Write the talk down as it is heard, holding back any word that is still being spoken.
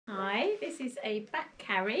This is a back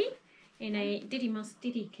carry in a Didymos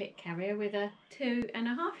Didklick Carrier with a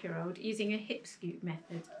 2.5-year-old using a hip scoop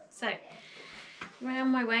method. So, around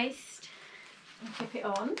my waist, I clip it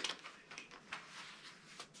on.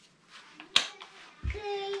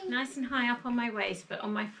 Nice and high up on my waist, but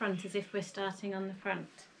on my front as if we're starting on the front.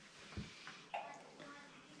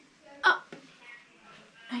 Up.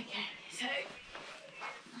 Okay, so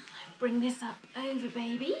bring this up over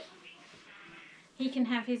baby. He can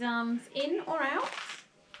have his arms in or out.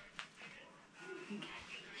 Okay.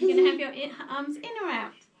 You're going to have your arms in or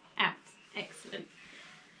out? Out. Excellent.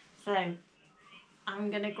 So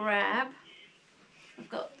I'm going to grab, I've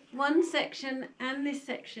got one section and this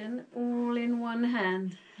section all in one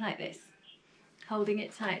hand, like this, holding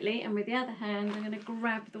it tightly, and with the other hand I'm going to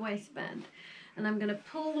grab the waistband and I'm going to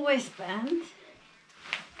pull the waistband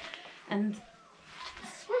and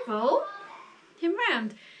swivel him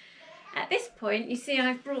round. At this point, you see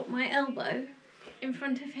I've brought my elbow in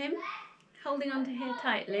front of him, holding onto here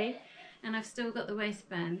tightly, and I've still got the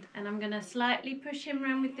waistband, and I'm going to slightly push him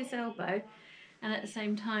around with this elbow and at the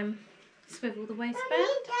same time swivel the waistband.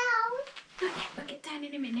 Okay, we'll get down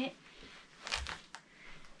in a minute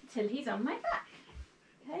until he's on my back.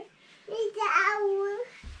 Okay.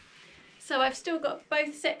 So I've still got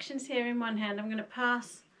both sections here in one hand. I'm going to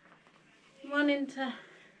pass one into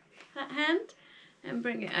that hand and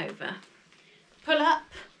bring it over. Pull up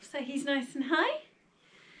so he's nice and high,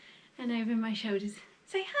 and over my shoulders.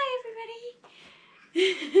 Say hi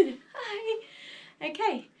everybody. Hi.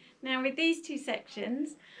 Okay, now with these two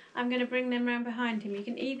sections I'm going to bring them round behind him. You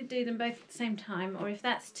can either do them both at the same time, or if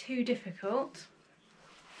that's too difficult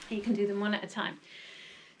you can do them one at a time.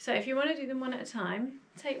 So if you want to do them one at a time,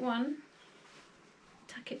 take one,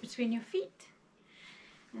 tuck it between your feet,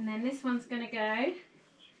 and then this one's going to go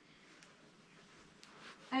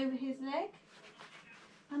over his leg,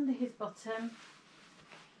 under his bottom,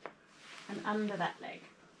 and under that leg.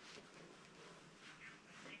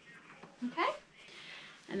 Okay?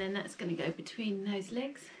 And then that's going to go between those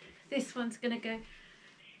legs. This one's going to go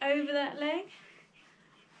over that leg,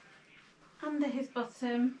 under his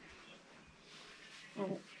bottom,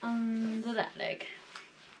 or under that leg.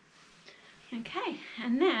 Okay,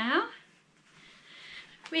 and now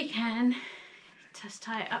we can just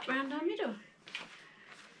tie it up round our middle.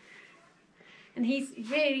 And he's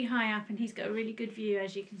really high up and he's got a really good view,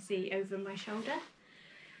 as you can see, over my shoulder.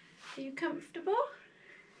 Are you comfortable?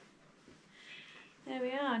 There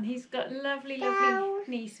we are, and he's got lovely, lovely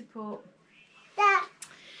knee support.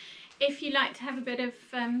 If you like to have a bit of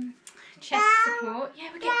chest support, yeah,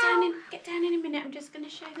 we'll get down in a minute. I'm just going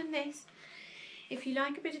to show them this. If you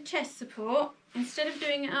like a bit of chest support, instead of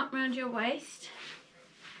doing it up around your waist,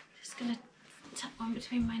 just going to tuck one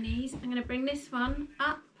between my knees. I'm going to bring this one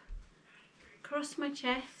up across my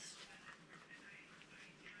chest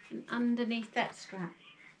and underneath that strap,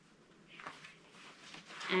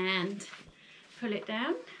 and pull it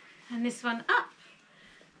down, and this one up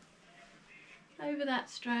over that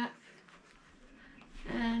strap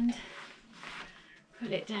and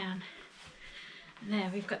pull it down. And there,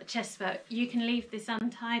 we've got the chest belt. You can leave this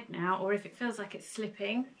untied now, or if it feels like it's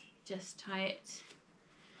slipping, just tie it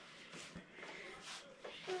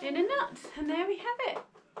in a knot, and there we have it.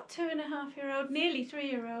 2.5-year-old, nearly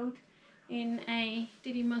 3-year-old in a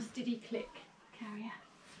Didymos Didklick Carrier.